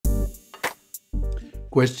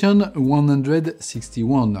Question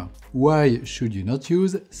 161. Why should you not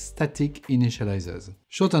use static initializers?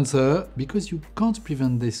 Short answer, because you can't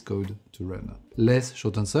prevent this code to run. Less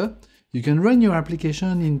short answer, you can run your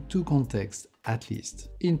application in two contexts, at least,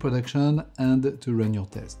 in production and to run your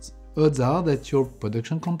tests. Odds are that your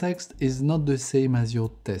production context is not the same as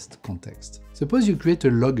your test context. Suppose you create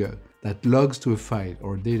a logger that logs to a file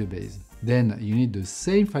or database. Then you need the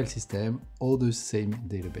same file system or the same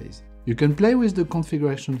database. You can play with the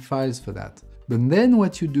configuration files for that, but then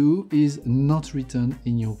what you do is not written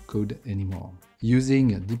in your code anymore.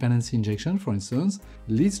 Using dependency injection, for instance,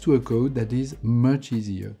 leads to a code that is much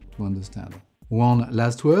easier to understand. One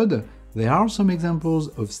last word, there are some examples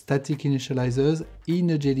of static initializers in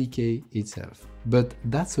a JDK itself, but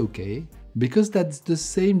that's okay, because that's the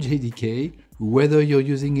same JDK whether you're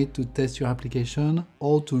using it to test your application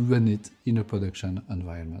or to run it in a production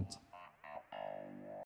environment.